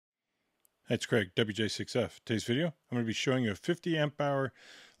Hi, it's Craig, WJ6F. Today's video, I'm going to be showing you a 50 amp hour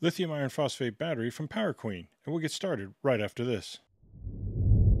lithium iron phosphate battery from Power Queen, and we'll get started right after this.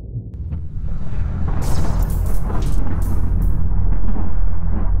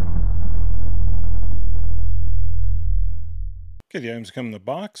 Okay, the items come in the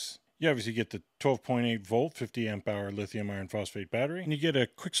box. You obviously get the 12.8 volt 50 amp hour lithium iron phosphate battery, and you get a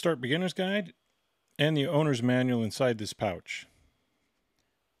quick start beginner's guide and the owner's manual inside this pouch.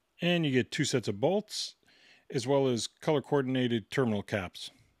 And you get 2 sets of bolts, as well as color-coordinated terminal caps.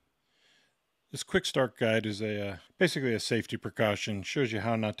 This quick start guide is basically a safety precaution, shows you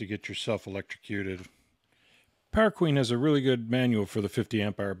how not to get yourself electrocuted. Power Queen has a really good manual for the 50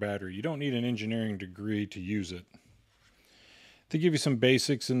 amp hour battery. You don't need an engineering degree to use it. They give you some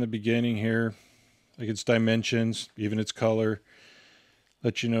basics in the beginning here, like its dimensions, even its color.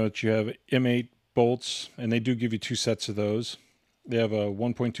 Let you know that you have M8 bolts, and they do give you 2 sets of those. They have a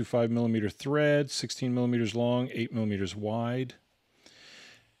 1.25 millimeter thread, 16 millimeters long, 8 millimeters wide.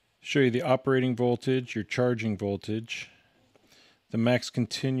 Show you the operating voltage, your charging voltage, the max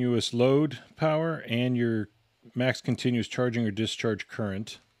continuous load power, and your max continuous charging or discharge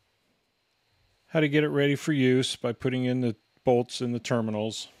current. How to get it ready for use by putting in the bolts in the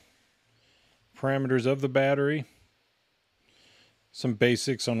terminals. Parameters of the battery. Some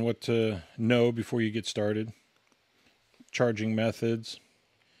basics on what to know before you get started. Charging methods,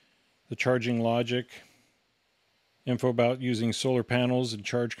 the charging logic, info about using solar panels and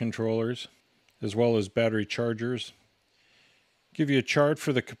charge controllers, as well as battery chargers. Give you a chart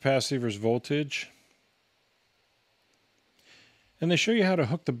for the capacity versus voltage. And they show you how to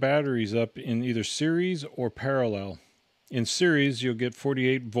hook the batteries up in either series or parallel. In series, you'll get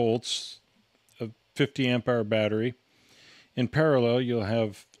 48 volts of 50 amp hour battery. In parallel, you'll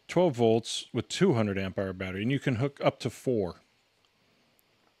have 12 volts with 200 amp hour battery, and you can hook up to 4. And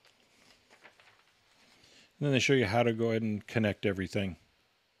then they show you how to go ahead and connect everything.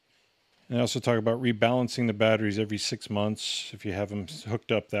 And they also talk about rebalancing the batteries every 6 months if you have them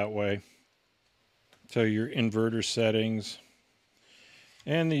hooked up that way. Tell you your inverter settings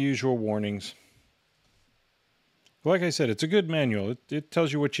and the usual warnings. Like I said, it's a good manual. It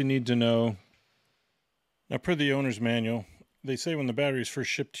tells you what you need to know. Now, per the owner's manual, they say when the battery is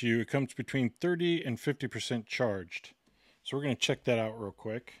first shipped to you, it comes between 30 and 50% charged. So we're going to check that out real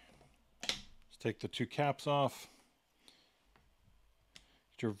quick. Let's take the 2 caps off.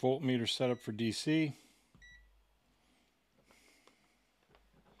 Get your voltmeter set up for DC.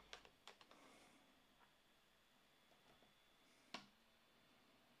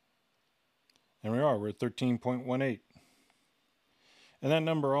 And we're at 13.18. And that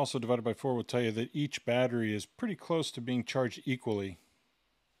number also divided by 4 will tell you that each battery is pretty close to being charged equally.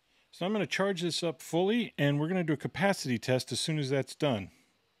 So I'm going to charge this up fully, and we're going to do a capacity test as soon as that's done.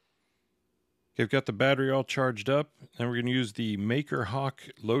 Okay, I've got the battery all charged up, and we're going to use the Maker Hawk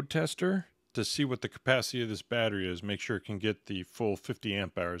load tester to see what the capacity of this battery is. Make sure it can get the full 50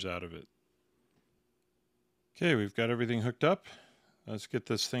 amp hours out of it. Okay, we've got everything hooked up. Let's get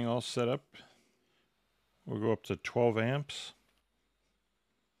this thing all set up. We'll go up to 12 amps.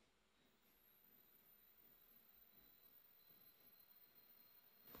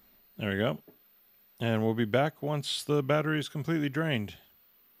 There we go. And we'll be back once the battery is completely drained.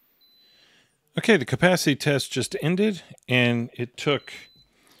 Okay, the capacity test just ended, and it took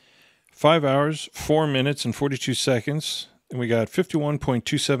 5 hours, 4 minutes, and 42 seconds, and we got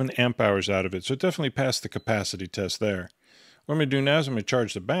 51.27 amp hours out of it. So it definitely passed the capacity test there. What I'm going to do now is I'm going to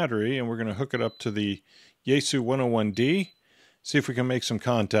charge the battery, and we're going to hook it up to the Yaesu 101D, see if we can make some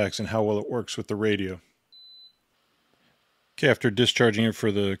contacts and how well it works with the radio. Okay, after discharging it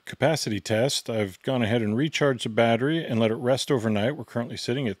for the capacity test, I've gone ahead and recharged the battery and let it rest overnight. We're currently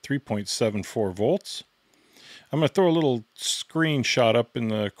sitting at 3.74 volts. I'm going to throw a little screenshot up in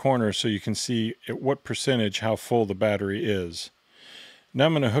the corner so you can see at what percentage how full the battery is. Now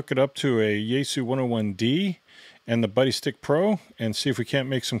I'm going to hook it up to a Yaesu 101D and the Buddy Stick Pro and see if we can't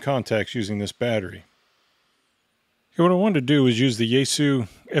make some contacts using this battery. Okay, what I wanted to do was use the Yaesu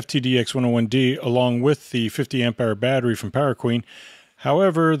FTDX101D along with the 50 amp hour battery from Power Queen.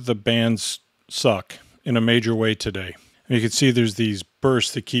 However, the bands suck in a major way today. And you can see there's these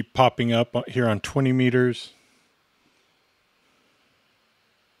bursts that keep popping up here on 20 meters.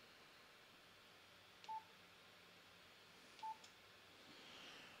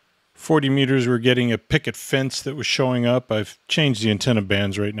 .40 meters, we're getting a picket fence that was showing up. I've changed the antenna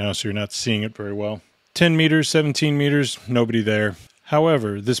bands right now so you're not seeing it very well. 10 meters, 17 meters, nobody there.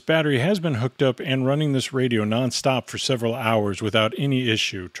 However, this battery has been hooked up and running this radio nonstop for several hours without any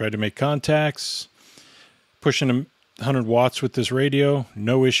issue. Tried to make contacts, pushing 100 watts with this radio,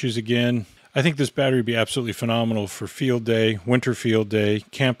 no issues again. I think this battery would be absolutely phenomenal for field day, winter field day,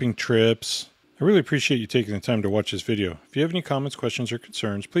 camping trips. I really appreciate you taking the time to watch this video. If you have any comments, questions, or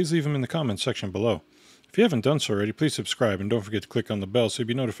concerns, please leave them in the comments section below. If you haven't done so already, please subscribe and don't forget to click on the bell so you'll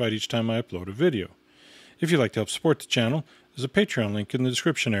be notified each time I upload a video. If you'd like to help support the channel, there's a Patreon link in the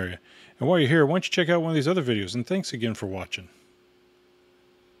description area. And while you're here, why don't you check out one of these other videos, and thanks again for watching.